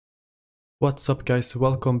What's up guys,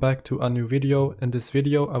 welcome back to a new video. In this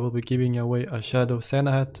video I will be giving away a Shadow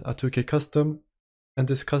Santa hat, a 2K custom, and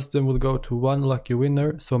this custom will go to one lucky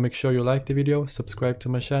winner, so make sure you like the video, subscribe to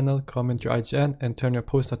my channel, comment your IGN and turn your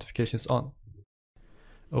post notifications on.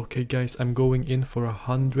 Okay guys, I'm going in for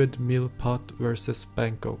 100 mil pot versus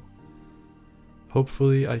Banco.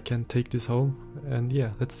 Hopefully I can take this home, and yeah,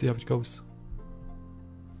 let's see how it goes.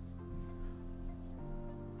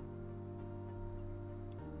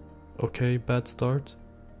 Okay, bad start.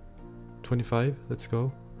 25, let's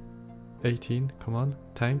go. 18, come on,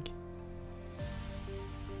 tank.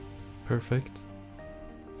 Perfect.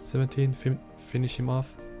 17, finish him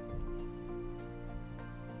off.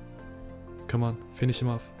 Come on, finish him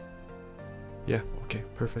off. Yeah, okay,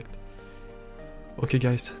 perfect. Okay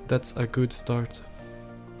guys, that's a good start.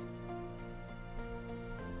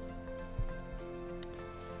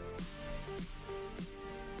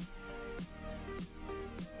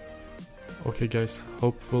 Okay guys,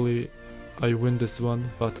 hopefully I win this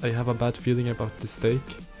one, but I have a bad feeling about the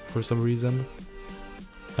stake for some reason.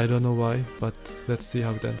 I don't know why, but let's see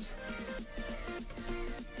how it ends.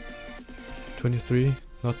 23,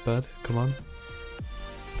 not bad, come on.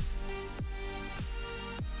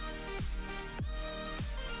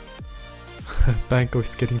 Banco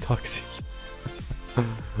is getting toxic.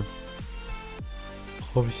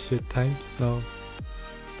 Oh shit, tank? No.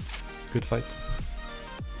 Good fight.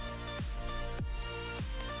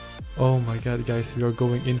 Oh my god guys, we are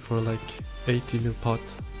going in for like 80 mil pot.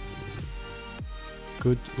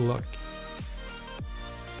 Good luck.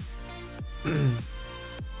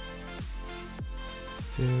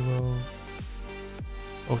 Zero.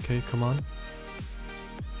 Okay, come on.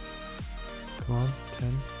 Come on,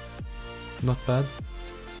 10. Not bad.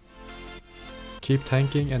 Keep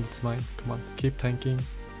tanking and it's mine. Come on, keep tanking.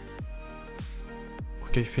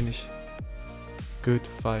 Okay, finish. Good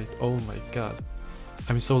fight. Oh my god.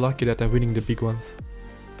 I'm so lucky that I'm winning the big ones.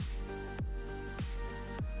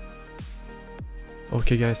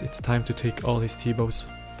 Okay guys, it's time to take all his T-bows.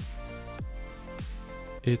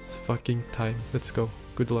 It's fucking time. Let's go.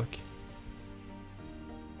 Good luck.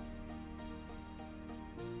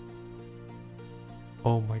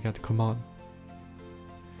 Oh my god, come on.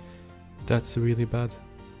 That's really bad.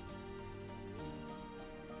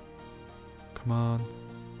 Come on.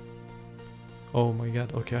 Oh my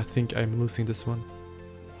god, okay, I think I'm losing this one.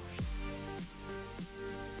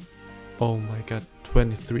 Oh my god,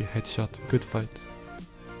 23 headshot, good fight.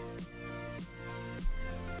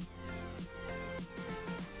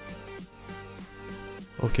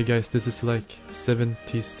 Okay guys, this is like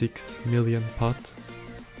 76 million pot.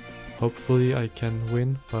 Hopefully I can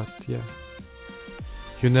win, but yeah.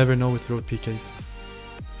 You never know with Roat PKs.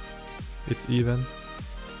 It's even.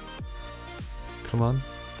 Come on.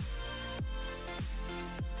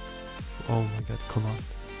 Oh my god, come on.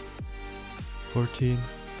 14.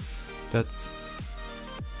 That's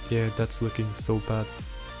looking so bad.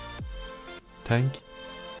 Tank.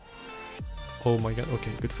 Oh my god,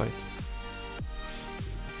 okay, good fight.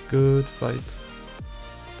 Good fight.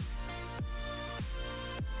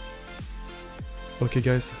 Okay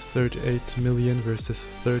guys, 38 million versus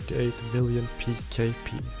 38 million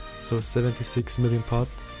PKP. So 76 million pot.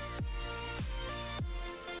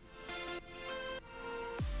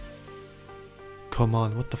 Come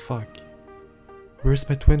on, what the fuck? Where's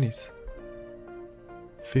my 20s?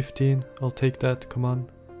 15, I'll take that, come on.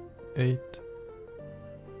 8.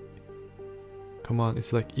 Come on,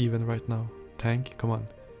 it's like even right now. Tank, come on.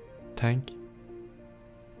 Tank.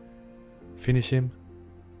 Finish him.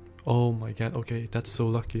 Oh my god, okay, that's so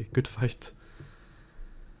lucky. Good fight.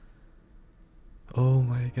 Oh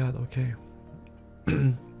my god, okay.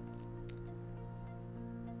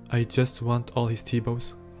 I just want all his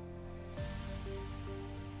T-bows.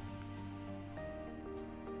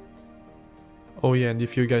 Oh yeah, and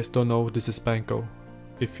if you guys don't know, this is Banco.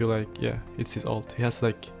 If you like, yeah, it's his ult. He has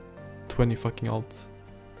like 20 fucking ults.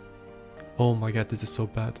 Oh my god, this is so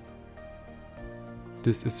bad.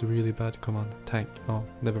 This is really bad. Come on, tank. Oh,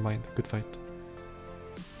 never mind. Good fight.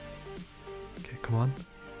 Okay, come on.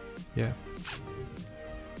 Yeah.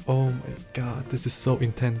 Oh my god, this is so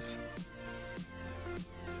intense.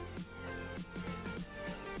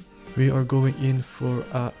 We are going in for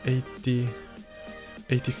a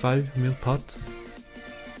 85 mil pot.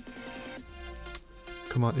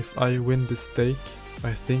 Come on, if I win this stake,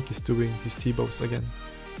 I think he's doing his T-bows again.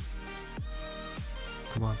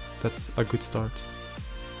 Come on, that's a good start.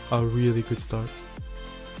 A really good start.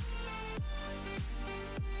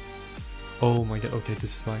 Oh my god, okay,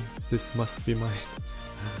 this is mine. This must be mine.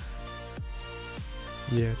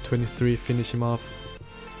 Yeah, 23, finish him off.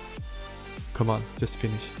 Come on, just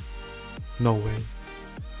finish. No way.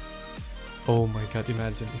 Oh my god,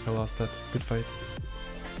 imagine if I lost that. Good fight.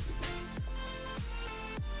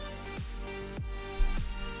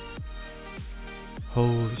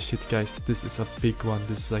 Holy shit guys, this is a big one.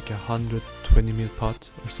 This is like a 120 mil pot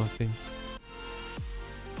or something.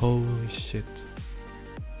 Holy shit.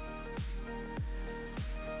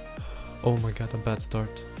 Oh my god, a bad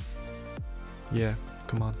start. Yeah,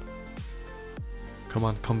 come on. Come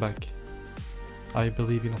on, come back. I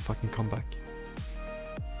believe in a fucking comeback.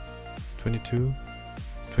 22,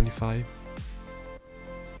 25,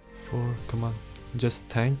 4, come on. Just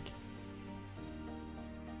tank.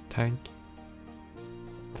 Tank.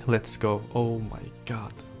 Let's go. Oh my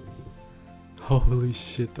god. Holy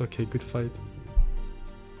shit. Okay, good fight.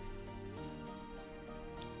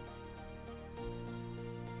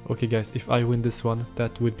 Okay guys, if I win this one,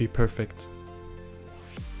 that would be perfect.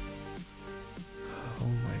 Oh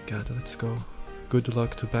my god, let's go. Good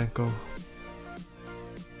luck to Banco.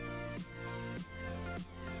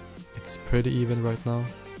 It's pretty even right now.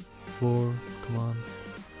 4, come on.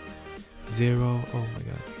 0, oh my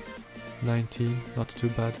god. 19, not too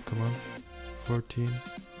bad, come on. 14.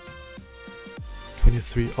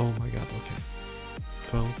 23, oh my god, okay.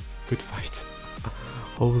 12, good fight.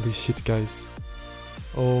 Holy shit guys.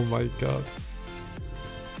 Oh my god.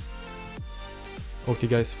 Okay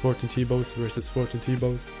guys, 14 T-bows versus 14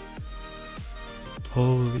 T-bows.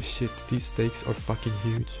 Holy shit, these stakes are fucking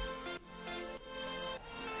huge.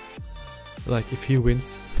 Like, if he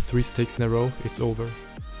wins 3 stakes in a row, it's over.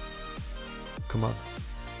 Come on.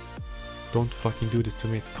 Don't fucking do this to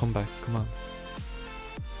me. Come back, come on.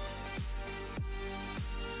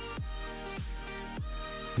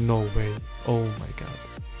 No way. Oh my god.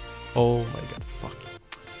 Oh my god, fuck.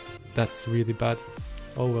 That's really bad.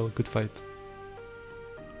 Oh well, good fight.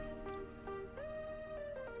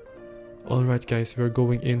 Alright guys, we're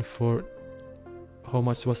going in for... How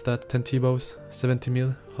much was that? 10 T-bows? 70 mil?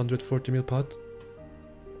 140 mil pot?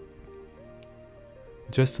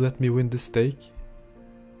 Just let me win this stake.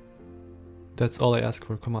 That's all I ask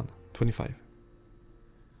for, come on. 25.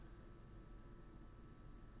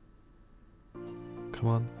 Come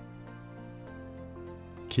on.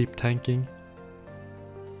 Keep tanking.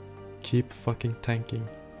 Keep fucking tanking.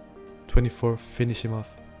 24, finish him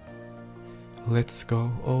off. Let's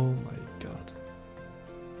go. Oh my god.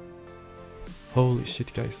 Holy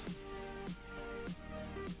shit guys.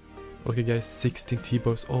 Okay guys, 16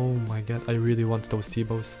 T-bows. Oh my god, I really want those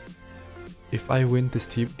T-bows. If I win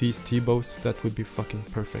these T-bows, that would be fucking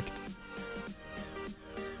perfect.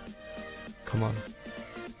 Come on.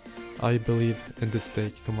 I believe in this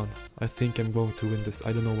stake, come on. I think I'm going to win this,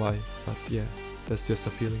 I don't know why, but yeah, that's just a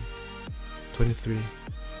feeling. 23,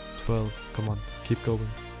 12, come on, keep going.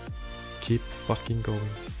 Keep fucking going.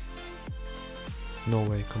 No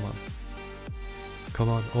way, come on. Come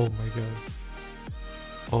on, oh my god.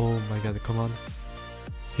 Oh my god, come on.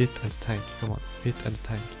 Hit and tank, come on, hit and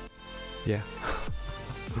tank. Yeah.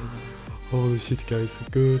 Holy shit guys,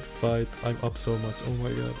 good fight. I'm up so much, oh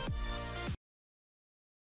my god.